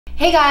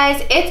Hey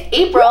guys, it's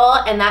April,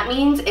 and that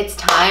means it's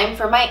time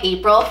for my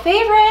April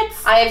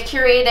favorites. I have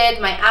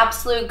curated my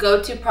absolute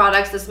go-to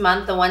products this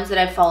month, the ones that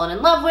I've fallen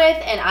in love with,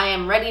 and I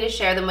am ready to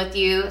share them with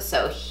you,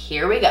 so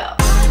here we go.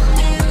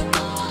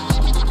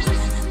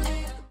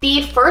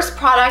 The first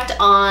product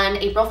on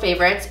April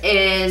favorites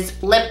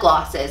is lip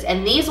glosses,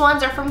 and these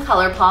ones are from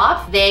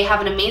ColourPop. They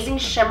have an amazing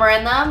shimmer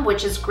in them,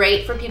 which is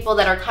great for people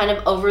that are kind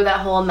of over that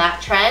whole matte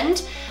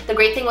trend. The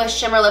great thing with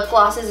shimmer lip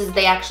glosses is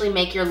they actually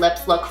make your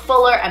lips look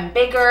fuller and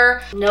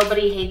bigger.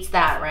 Nobody hates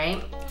that,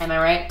 right? Am I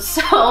right?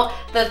 So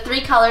the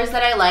three colors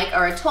that I like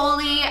are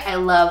Atoli, I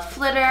love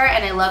Flitter,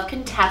 and I love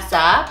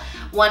Contessa.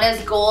 One is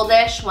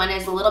goldish, one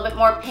is a little bit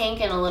more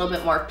pink and a little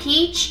bit more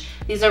peach.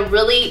 These are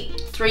really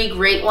three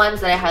great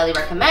ones that I highly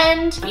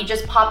recommend. You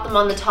just pop them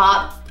on the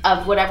top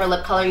of whatever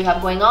lip color you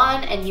have going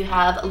on and you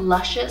have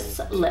luscious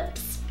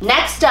lips.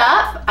 Next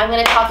up, I'm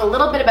gonna talk a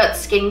little bit about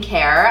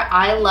skincare.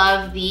 I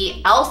love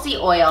the Elsie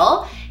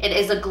oil. It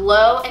is a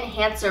glow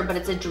enhancer, but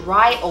it's a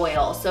dry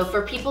oil. So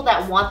for people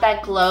that want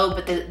that glow,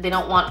 but they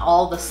don't want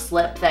all the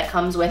slip that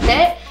comes with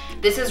it,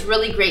 this is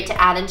really great to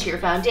add into your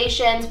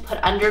foundations, put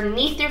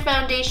underneath your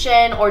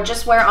foundation, or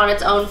just wear on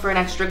its own for an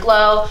extra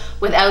glow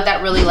without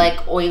that really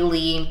like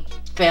oily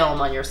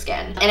film on your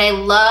skin. And I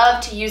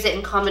love to use it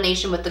in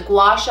combination with the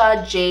Gua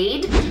Sha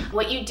Jade.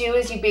 What you do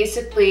is you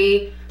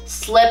basically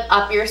slip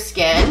up your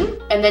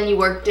skin and then you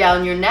work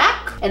down your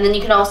neck, and then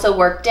you can also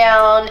work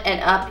down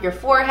and up your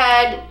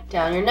forehead,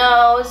 down your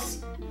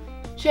nose,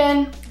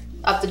 chin,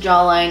 up the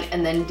jawline,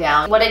 and then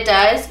down. What it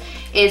does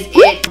is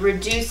it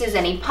reduces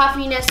any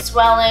puffiness,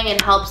 swelling, and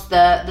helps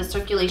the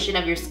circulation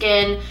of your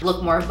skin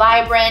look more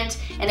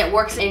vibrant, and it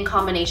works in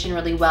combination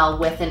really well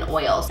with an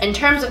oil. In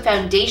terms of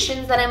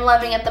foundations that I'm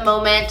loving at the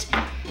moment,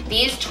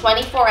 these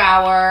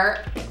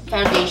 24-hour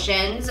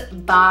foundations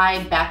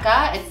by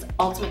Becca, it's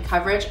Ultimate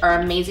Coverage,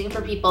 are amazing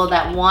for people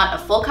that want a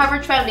full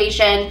coverage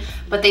foundation,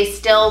 but they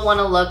still want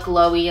to look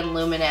glowy and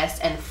luminous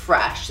and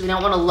fresh. So they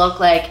don't want to look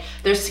like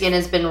their skin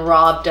has been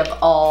robbed of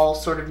all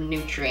sort of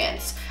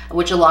nutrients,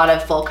 which a lot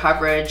of full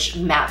coverage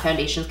matte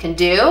foundations can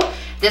do.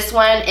 This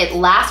one, it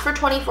lasts for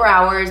 24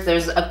 hours.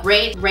 There's a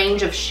great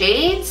range of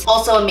shades.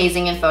 Also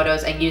amazing in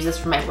photos. I use this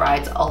for my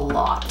brides a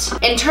lot.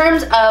 In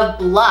terms of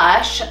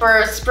blush,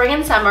 for spring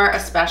and summer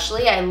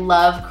especially, I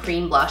love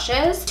cream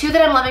blushes. Two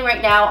that I'm loving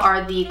right now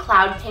are the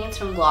Cloud Paints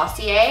from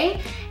Glossier.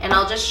 And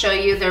I'll just show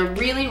you, they're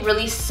really,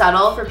 really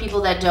subtle for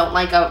people that don't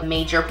like a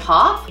major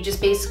pop. You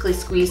just basically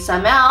squeeze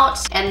some out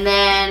and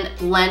then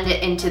blend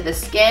it into the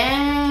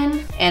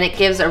skin. And it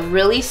gives a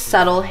really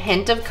subtle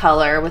hint of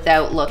color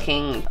without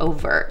looking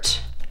overt.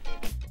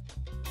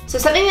 So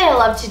something that I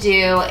love to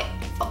do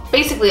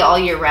basically all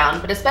year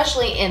round, but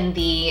especially in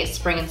the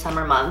spring and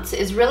summer months,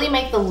 is really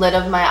make the lid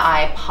of my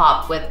eye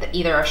pop with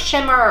either a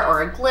shimmer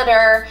or a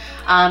glitter.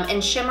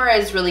 And shimmer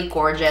is really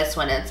gorgeous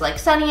when it's like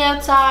sunny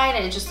outside,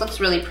 and it just looks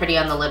really pretty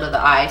on the lid of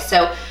the eye.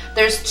 So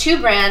there's two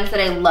brands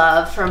that I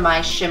love for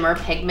my shimmer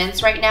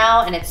pigments right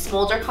now, and it's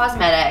Smolder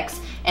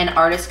Cosmetics and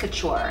Artist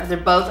Couture. They're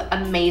both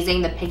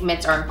amazing. The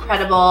pigments are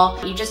incredible.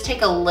 You just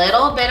take a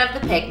little bit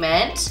of the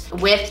pigment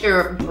with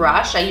your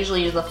brush. I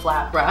usually use a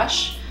flat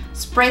brush.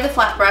 Spray the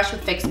flat brush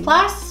with Fix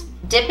Plus,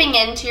 dipping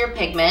into your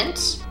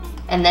pigment,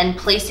 and then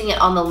placing it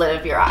on the lid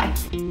of your eye.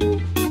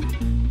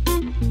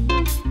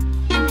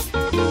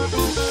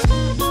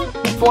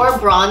 For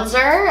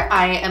bronzer,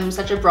 I am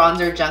such a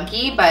bronzer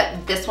junkie,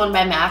 but this one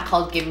by MAC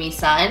called Give Me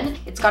Sun.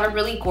 It's got a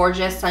really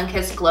gorgeous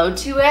sun-kissed glow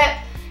to it.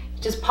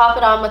 Just pop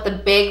it on with a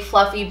big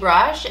fluffy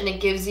brush, and it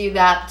gives you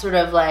that sort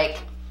of like,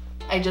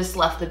 I just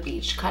left the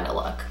beach kind of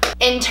look.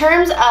 In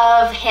terms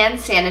of hand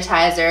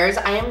sanitizers,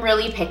 I am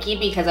really picky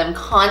because I'm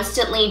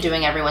constantly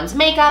doing everyone's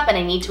makeup and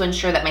I need to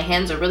ensure that my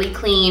hands are really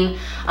clean.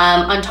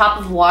 On top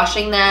of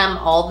washing them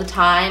all the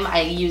time,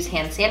 I use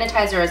hand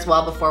sanitizer as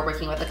well before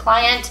working with a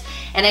client,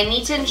 and I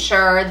need to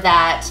ensure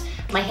that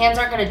my hands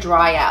aren't gonna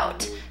dry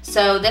out.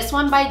 So this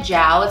one by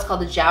Jow, it's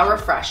called the Jow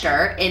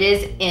Refresher. It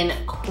is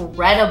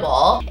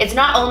incredible. It's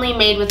not only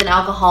made with an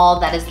alcohol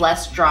that is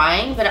less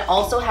drying, but it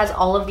also has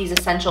all of these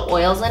essential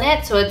oils in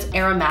it, so it's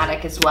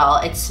aromatic as well.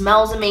 It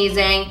smells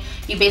amazing.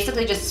 You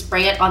basically just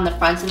spray it on the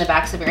fronts and the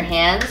backs of your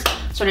hands,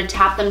 sort of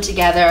tap them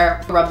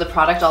together, rub the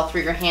product all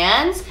through your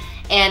hands,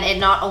 and it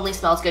not only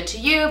smells good to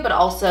you, but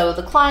also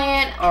the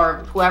client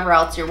or whoever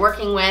else you're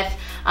working with.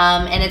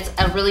 And it's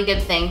a really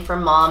good thing for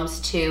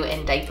moms too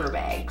in diaper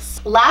bags.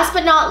 Last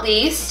but not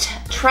least,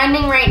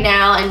 trending right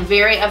now and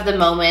very of the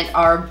moment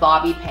are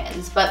bobby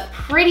pins, but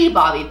pretty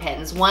bobby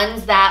pins,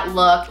 ones that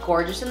look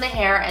gorgeous in the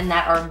hair and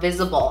that are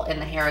visible in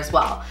the hair as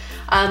well.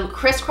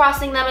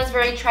 Crisscrossing them is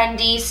very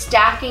trendy,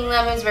 stacking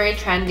them is very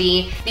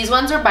trendy. These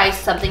ones are by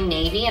Something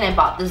Navy, and I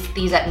bought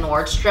these at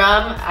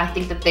Nordstrom. I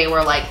think that they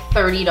were like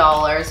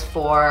 $30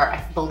 for,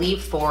 I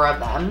believe, 4 of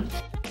them.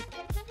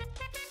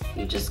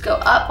 You just go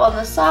up on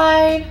the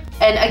side,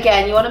 and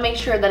again, you want to make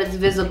sure that it's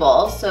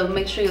visible, so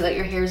make sure that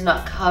your hair is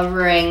not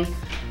covering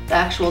the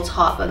actual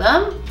top of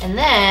them. And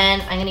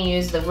then I'm going to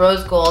use the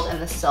rose gold and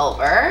the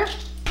silver.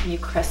 You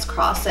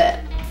crisscross it,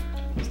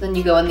 so then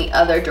you go in the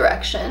other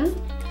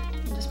direction.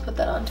 Put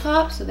that on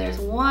top, so there's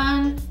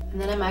one, and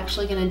I'm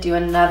actually gonna do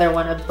another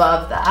one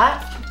above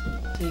that.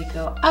 So you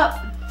go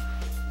up.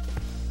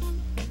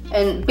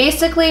 And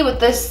basically with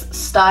this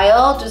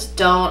style, just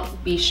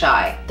don't be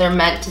shy. They're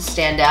meant to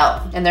stand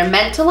out and they're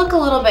meant to look a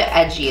little bit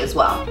edgy as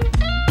well.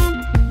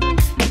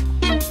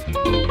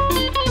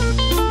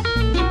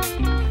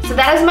 So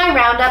that is my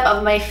roundup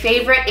of my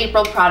favorite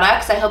April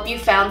products. I hope you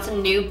found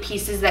some new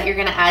pieces that you're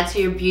gonna add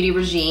to your beauty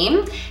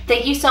regime.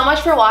 Thank you so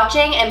much for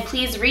watching, and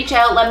please reach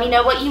out, let me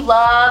know what you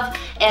love.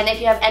 And if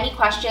you have any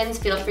questions,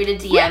 feel free to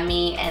DM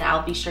me and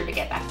I'll be sure to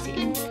get back to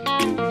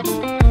you.